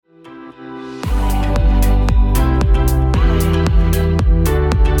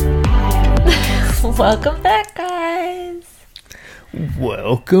Welcome back, guys.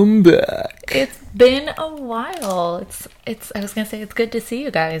 Welcome back. It's been a while. It's I was gonna say it's good to see you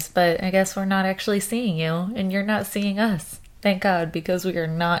guys, but I guess we're not actually seeing you and you're not seeing us. Thank God, because we are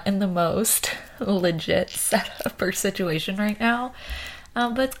not in the most legit setup or situation right now.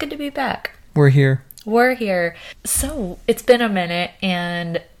 But it's good to be back. We're here. We're here. So it's been a minute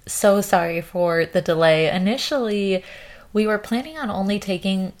and so sorry for the delay. Initially, we were planning on only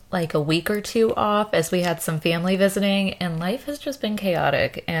taking like a week or two off as we had some family visiting, and life has just been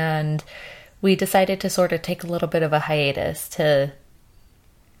chaotic. And we decided to sort of take a little bit of a hiatus to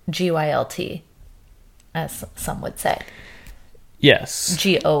GYLT, as some would say. Yes.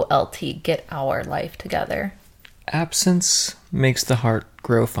 GOLT, get our life together. Absence makes the heart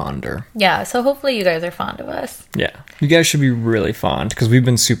grow fonder. Yeah, so hopefully you guys are fond of us. Yeah. You guys should be really fond because we've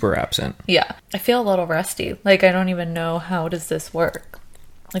been super absent. Yeah. I feel a little rusty. Like, I don't even know how does this work.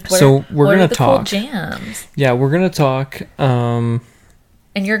 Like, we're going to talk. Cool jams? Yeah, we're going to talk. And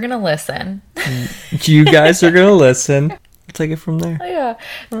you're going to listen. You guys are going to listen. We'll take it from there.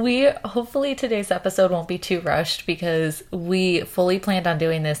 Yeah. Hopefully today's episode won't be too rushed because we fully planned on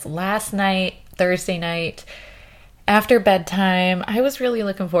doing this last night, Thursday night. After bedtime, I was really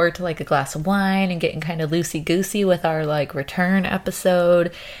looking forward to like a glass of wine and getting kind of loosey-goosey with our like return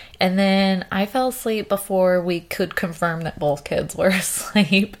episode. And then I fell asleep before we could confirm that both kids were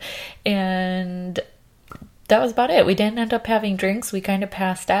asleep. And that was about it. We didn't end up having drinks. We kind of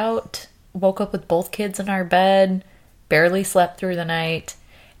passed out, woke up with both kids in our bed, barely slept through the night.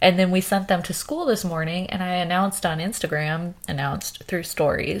 And then we sent them to school this morning, and I announced on Instagram, announced through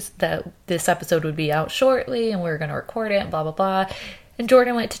stories, that this episode would be out shortly, and we were going to record it, and blah, blah, blah. And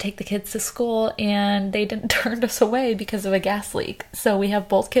Jordan went to take the kids to school, and they didn't turn us away because of a gas leak. So we have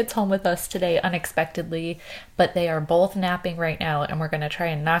both kids home with us today unexpectedly, but they are both napping right now, and we're going to try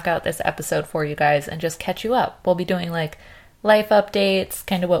and knock out this episode for you guys and just catch you up. We'll be doing, like, life updates,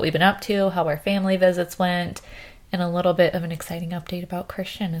 kind of what we've been up to, how our family visits went, and a little bit of an exciting update about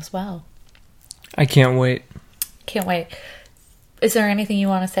Christian as well. I can't wait. Can't wait. Is there anything you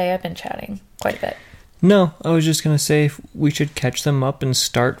want to say? I've been chatting quite a bit. No, I was just going to say we should catch them up and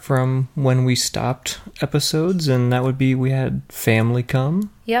start from when we stopped episodes, and that would be we had family come.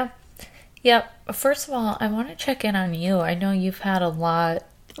 Yep. First of all, I want to check in on you. I know you've had a lot.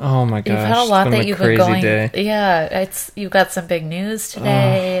 Oh my gosh. You've had a lot that you've been going. Day. Yeah, you've got some big news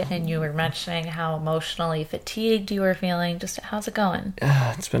today, and you were mentioning how emotionally fatigued you were feeling. Just how's it going?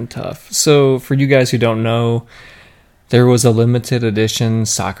 It's been tough. So for you guys who don't know, there was a limited edition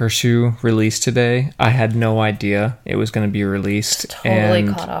soccer shoe released today. I had no idea it was going to be released. Totally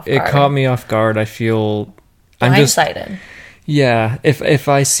caught off guard. It caught me off guard. I feel I'm blindsided. Yeah, if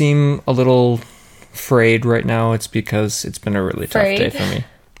I seem a little frayed right now, it's because it's been a really tough day for me.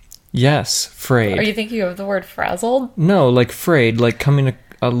 Yes, frayed. Are you thinking of the word frazzled? No, like frayed, like coming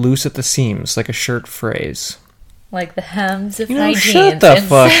loose at the seams, like a shirt frays. Like the hems of my jeans. Shut the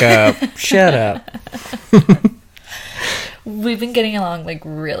fuck up. Shut up. We've been getting along like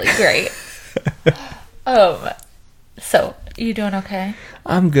really great. So you doing okay?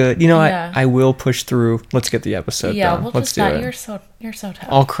 I'm good. I will push through. Let's get the episode done. Let's do it. You're so tough.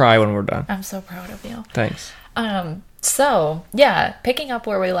 I'll cry when we're done. I'm so proud of you. Thanks. So, yeah, picking up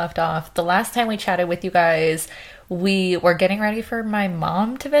where we left off, the last time we chatted with you guys, we were getting ready for my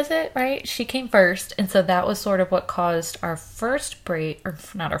mom to visit, right? She came first, and so that was sort of what caused our first break, or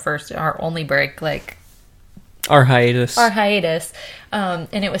not our first, our only break, like... Our hiatus. And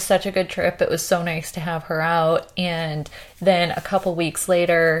it was such a good trip. It was so nice to have her out. And then a couple weeks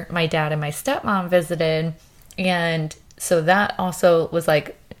later, my dad and my stepmom visited, and so that also was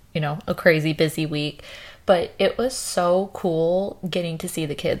like, a crazy busy week. But it was so cool getting to see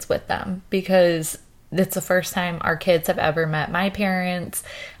the kids with them because it's the first time our kids have ever met my parents.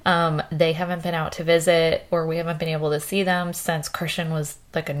 They haven't been out to visit, or we haven't been able to see them since Christian was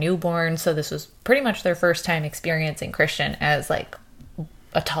like a newborn. So this was pretty much their first time experiencing Christian as like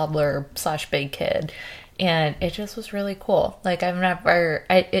a toddler / big kid. And it just was really cool. Like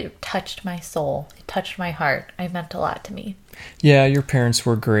it touched my soul. It touched my heart. It meant a lot to me. Yeah, your parents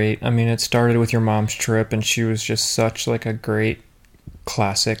were great. I mean, it started with your mom's trip, and she was just such like a great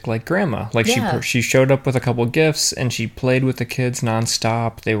classic like grandma. Like she showed up with a couple gifts, and she played with the kids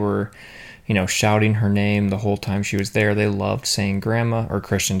nonstop. They were, shouting her name the whole time she was there. They loved saying grandma, or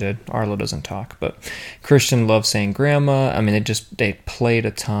Christian did. Arlo doesn't talk, but Christian loved saying grandma. I mean, they played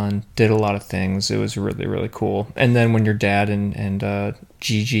a ton, did a lot of things. It was really, really cool. And then when your dad and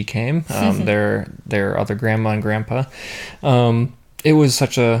Gigi came, their other grandma and grandpa, it was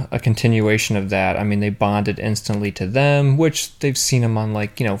such a continuation of that. I mean, they bonded instantly to them, which they've seen them on,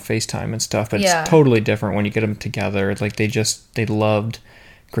 like, FaceTime and stuff, but it's totally different when you get them together. Like, they loved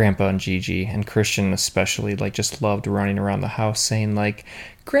Grandpa and Gigi, and Christian especially, like, just loved running around the house saying, like,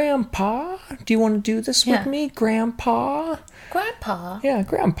 Grandpa, do you want to do this with me, Grandpa? Grandpa? Yeah,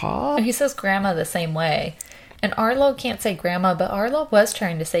 Grandpa. And he says grandma the same way. And Arlo can't say grandma, but Arlo was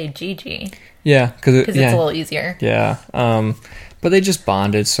trying to say Gigi. Yeah, because it's a little easier. Yeah, but they just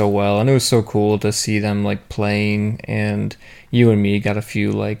bonded so well, and it was so cool to see them, like, playing, and you and me got a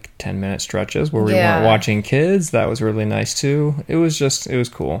few, like, 10-minute stretches where we weren't watching kids. That was really nice, too. It was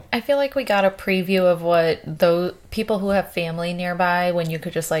cool. I feel like we got a preview of what those people who have family nearby, when you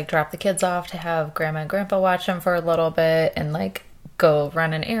could just, like, drop the kids off to have grandma and grandpa watch them for a little bit and, like, go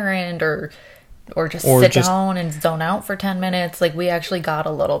run an errand or just sit down and zone out for 10 minutes. Like, we actually got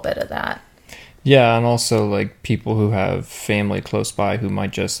a little bit of that. Yeah, and also, like, people who have family close by who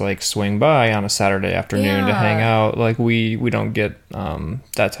might just, like, swing by on a Saturday afternoon to hang out. Like, we don't get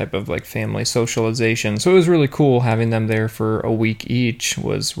that type of, like, family socialization. So it was really cool having them there for a week each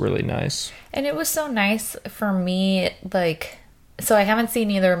was really nice. And it was so nice for me, like, so I haven't seen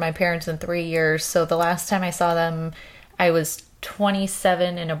either of my parents in 3 years. So the last time I saw them, I was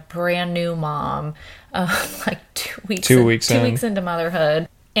 27 and a brand new mom, like 2 weeks. 2 weeks in. 2 weeks into motherhood.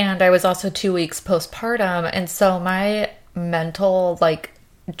 And I was also 2 weeks postpartum. And so my mental, like,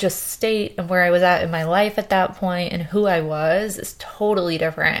 just state and where I was at in my life at that point and who I was is totally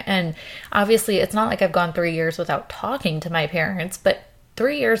different. And obviously, it's not like I've gone 3 years without talking to my parents, but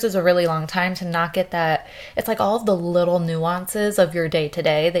 3 years is a really long time to not get that. It's like all of the little nuances of your day to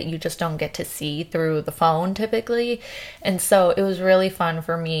day that you just don't get to see through the phone typically. And so it was really fun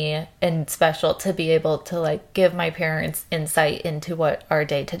for me and special to be able to, like, give my parents insight into what our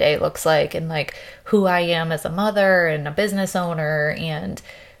day to day looks like and, like, who I am as a mother and a business owner and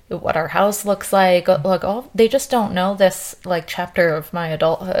what our house looks like. Like, they just don't know this, like, chapter of my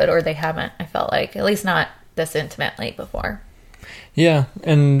adulthood, or they haven't, I felt like, at least not this intimately before. Yeah,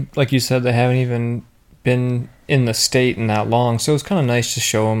 and like you said, they haven't even been in the state in that long, so it's kind of nice to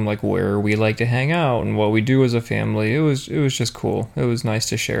show them, like, where we like to hang out and what we do as a family. It was just cool. It was nice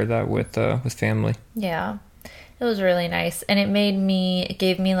to share that with family. Yeah, it was really nice, and it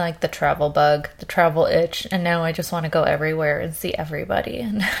gave me like the travel bug, the travel itch, and now I just want to go everywhere and see everybody.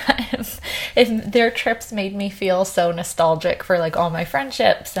 And their trips made me feel so nostalgic for, like, all my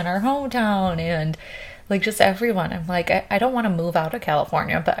friendships and our hometown and, like, just everyone. I'm like, I don't want to move out of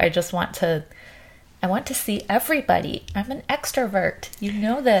California, but I just want to see everybody. I'm an extrovert. You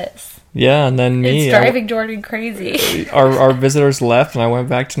know this. Yeah, and then me. It's driving Jordan crazy. Our visitors left, and I went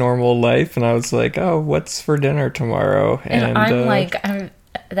back to normal life, and I was like, oh, what's for dinner tomorrow? And I'm like, I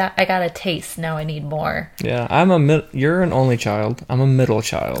got a taste. Now I need more. Yeah, you're an only child. I'm a middle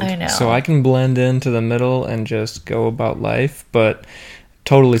child. I know. So I can blend into the middle and just go about life, but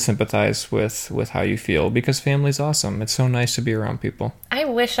totally sympathize with how you feel, because family's awesome. It's so nice to be around people. I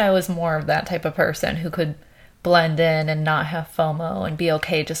wish I was more of that type of person who could blend in and not have FOMO and be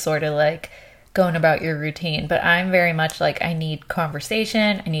okay just sort of, like, going about your routine. But I'm very much like, I need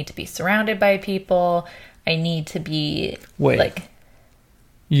conversation. I need to be surrounded by people. I need to be like...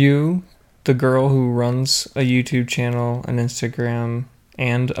 You, the girl who runs a YouTube channel, an Instagram,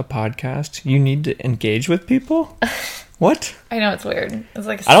 and a podcast, you need to engage with people? What? I know, it's weird. It's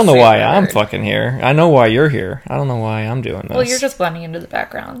like I don't know why I'm fucking here. I know why you're here. I don't know why I'm doing this. Well, you're just blending into the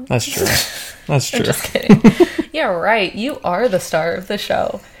background. That's true. That's true. I'm just kidding. Yeah, right. You are the star of the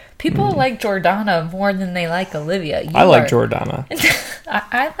show. People like Jordana more than they like Olivia. I like Jordana.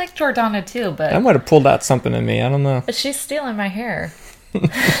 I like Jordana too, but... I might have pulled out something in me. I don't know. But she's stealing my hair.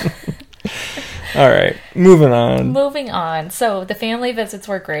 All right, moving on. So the family visits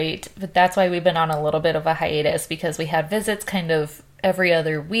were great, but that's why we've been on a little bit of a hiatus, because we had visits kind of every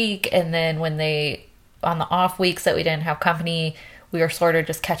other week, and then on the off weeks that we didn't have company, we were sort of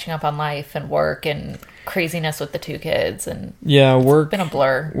just catching up on life and work and craziness with the two kids. And work, it's been a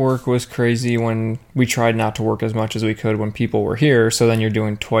blur. Work was crazy when we tried not to work as much as we could when people were here, so then you're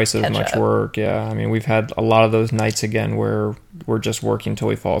doing twice as much work. Yeah, I mean, we've had a lot of those nights again where we're just working till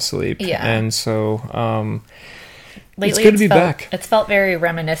we fall asleep. Yeah. And so lately, it's good to be back. It's felt very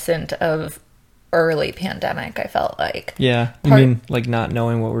reminiscent of early pandemic, I felt like. Yeah. You mean like not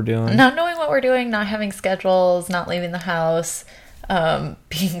knowing what we're doing? Not knowing what we're doing, not having schedules, not leaving the house,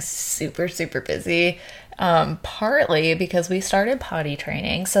 being super, super busy. Partly because we started potty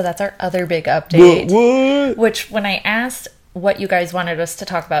training. So that's our other big update. What? Which, when I asked what you guys wanted us to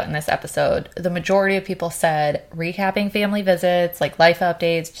talk about in this episode, the majority of people said recapping family visits, like life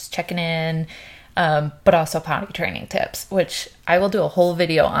updates, just checking in. but also potty training tips, which I will do a whole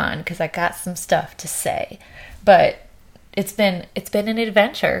video on because I got some stuff to say. But it's been an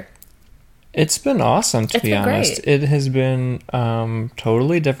adventure. It's been awesome, to be honest. Great. It has been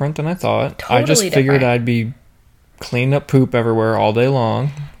totally different than I thought. Totally I just figured different. I'd be cleaning up poop everywhere all day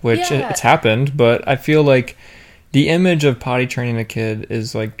long, which it's happened, but I feel like the image of potty training a kid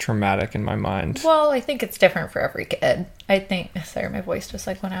is like traumatic in my mind. Well, I think it's different for every kid. I think, sorry, my voice just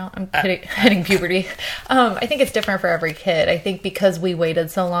like went out. I'm hitting puberty. I think it's different for every kid. I think because we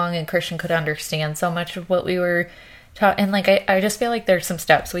waited so long and Christian could understand so much of what we were taught. And like, I just feel like there's some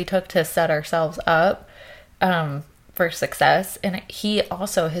steps we took to set ourselves up for success. And he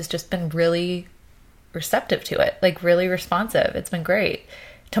also has just been really receptive to it, like really responsive. It's been great.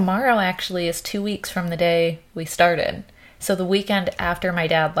 Tomorrow actually is 2 weeks from the day we started. So the weekend after my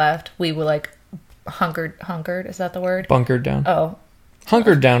dad left, we were like hunkered, is that the word? Bunkered down. Oh.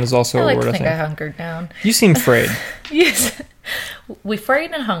 Hunkered down is also a word, I think. I hunkered down. You seem frayed. Yes. We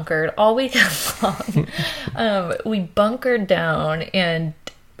frayed and hunkered all weekend long. We bunkered down and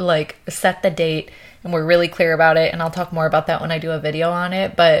like set the date, and we're really clear about it, and I'll talk more about that when I do a video on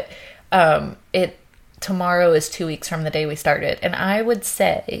it, but tomorrow is 2 weeks from the day we started. And I would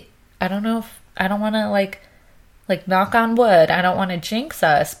say, I don't want to like knock on wood. I don't want to jinx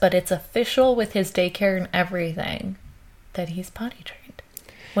us, but it's official with his daycare and everything that he's potty trained.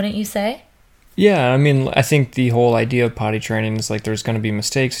 Wouldn't you say? Yeah, I mean, I think the whole idea of potty training is like there's going to be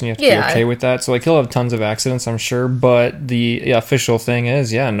mistakes and you have to be okay with that. So like he'll have tons of accidents, I'm sure, but the official thing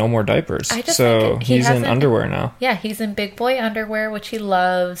is, no more diapers. So he's in underwear now. Yeah, he's in big boy underwear, which he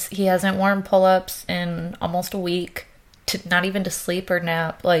loves. He hasn't worn pull-ups in almost a week, not even to sleep or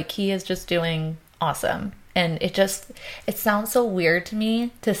nap. Like he is just doing awesome. And it sounds so weird to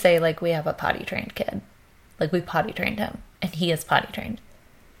me to say like we have a potty trained kid. Like we potty trained him and he is potty trained.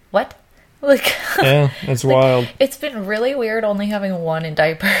 What? Like, yeah, it's like, wild. It's been really weird only having one in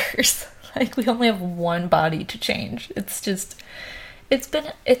diapers. Like we only have one body to change. It's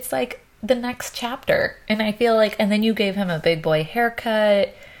like the next chapter. And I feel like, and then you gave him a big boy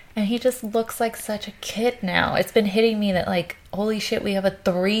haircut and he just looks like such a kid now. It's been hitting me that like, holy shit, we have a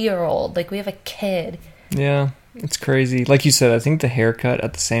 3-year-old. Like we have a kid. Yeah. It's crazy. Like you said, I think the haircut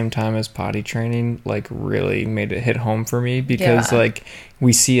at the same time as potty training like really made it hit home for me because like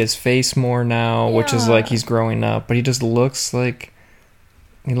we see his face more now, which is like he's growing up, but he just looks like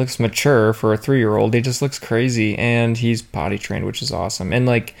he looks mature for a 3-year-old. He just looks crazy and he's potty trained, which is awesome. And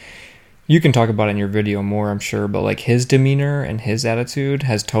like you can talk about it in your video more, I'm sure, but like his demeanor and his attitude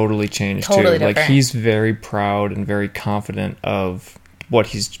has totally changed too. Different. Like he's very proud and very confident of what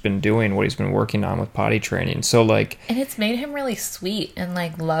he's been doing, what he's been working on with potty training. So like, and it's made him really sweet and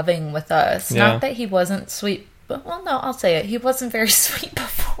like loving with us. Yeah. Not that he wasn't sweet, but well, no, I'll say it. He wasn't very sweet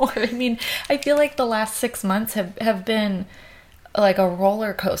before. I mean, I feel like the last 6 months have been like a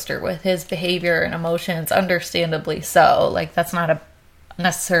roller coaster with his behavior and emotions, understandably so. Like that's not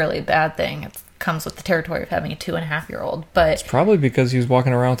necessarily a bad thing. It comes with the territory of having a 2.5-year-old, but it's probably because he was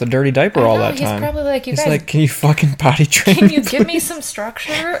walking around with a dirty diaper all that time. He's probably like, he's like, can you fucking potty train Can you give me some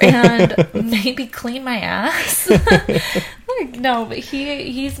structure and maybe clean my ass? Like, no, but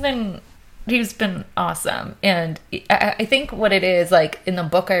he's been awesome. And I think what it is, like in the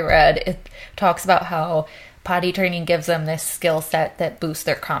book I read, it talks about how potty training gives them this skill set that boosts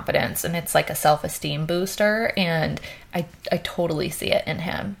their confidence, and it's like a self-esteem booster, and I totally see it in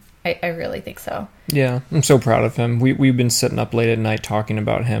him. I really think so. Yeah, I'm so proud of him. We've been sitting up late at night talking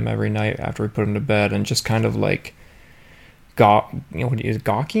about him every night after we put him to bed, and just kind of like,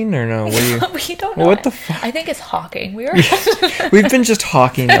 gawking or no? What do you? We don't know. What the fuck? I think it's hawking. We've been just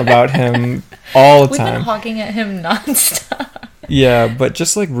hawking about him all the time. We've been hawking at him nonstop. Yeah, but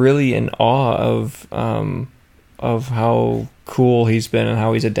just like really in awe of how cool he's been and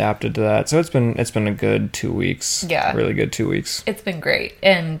how he's adapted to that. So it's been a good 2 weeks. Yeah. Really good 2 weeks. It's been great.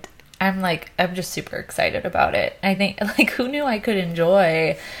 And I'm just super excited about it. I think like who knew I could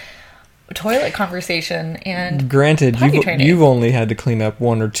enjoy toilet conversation and granted you've only had to clean up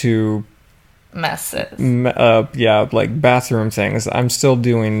 1 or 2 messes. Like bathroom things. I'm still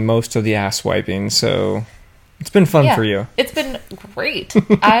doing most of the ass wiping, so it's been fun for you. It's been great.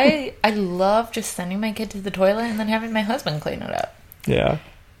 I love just sending my kid to the toilet and then having my husband clean it up. Yeah.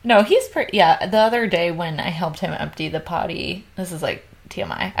 No, he's pretty... Yeah, the other day when I helped him empty the potty... This is like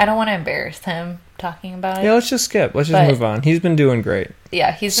TMI. I don't want to embarrass him talking about it. Yeah, let's just skip. Let's just move on. He's been doing great.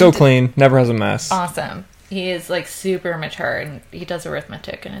 Yeah, he's so clean. Never has a mess. Awesome. He is like super mature and he does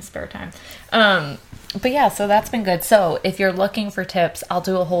arithmetic in his spare time. But yeah, so that's been good. So if you're looking for tips, I'll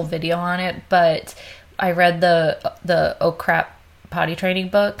do a whole video on it, but... I read the Oh Crap potty training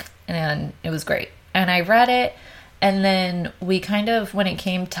book, and it was great. And I read it, and then we kind of, when it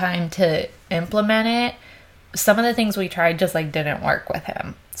came time to implement it, some of the things we tried just like didn't work with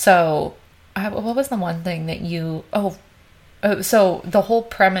him. So what was the one thing that so the whole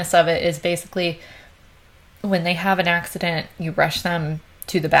premise of it is basically when they have an accident, you rush them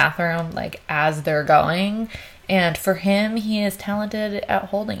to the bathroom like as they're going. And for him, he is talented at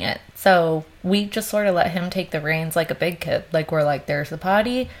holding it. So we just sort of let him take the reins like a big kid. Like, we're like, there's the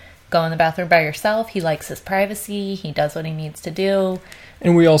potty, go in the bathroom by yourself. He likes his privacy. He does what he needs to do.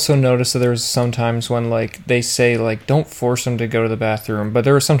 And we also noticed that there's sometimes when, like, they say, like, don't force him to go to the bathroom. But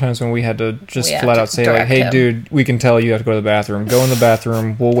there were sometimes when we had to just flat out say, like, hey, dude, we can tell you have to go to the bathroom. Go in the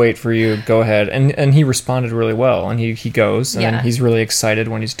bathroom. We'll wait for you. Go ahead. And he responded really well. And he goes. And he's really excited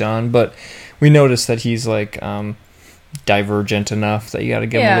when he's done. But we noticed that he's, like, divergent enough that you got to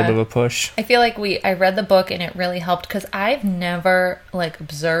give him a little bit of a push. I feel like I read the book and it really helped because I've never like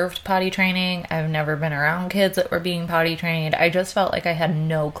observed potty training. I've never been around kids that were being potty trained. I just felt like I had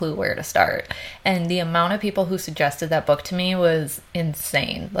no clue where to start. And the amount of people who suggested that book to me was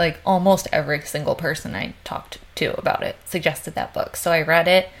insane. Like almost every single person I talked to about it suggested that book. So I read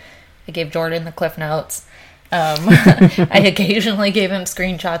it. I gave Jordan the Cliff Notes. I occasionally gave him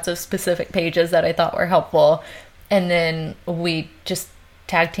screenshots of specific pages that I thought were helpful. And then we just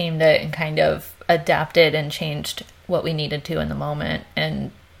tag teamed it and kind of adapted and changed what we needed to in the moment.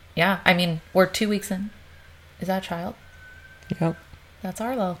 And yeah, I mean, we're 2 weeks in. Is that child? Yep. That's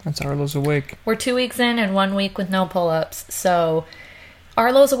Arlo. That's Arlo's awake. We're 2 weeks in and 1 week with no pull-ups. So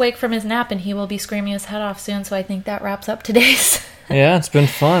Arlo's awake from his nap and he will be screaming his head off soon. So I think that wraps up today's Yeah, it's been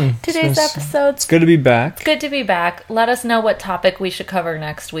fun. Today's episode. It's good to be back. It's good to be back. Let us know what topic we should cover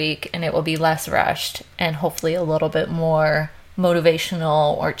next week, and it will be less rushed and hopefully a little bit more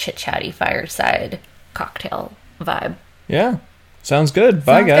motivational or chit-chatty fireside cocktail vibe. Yeah. Sounds good.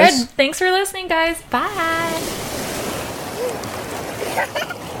 Bye, guys. Good. Thanks for listening, guys. Bye.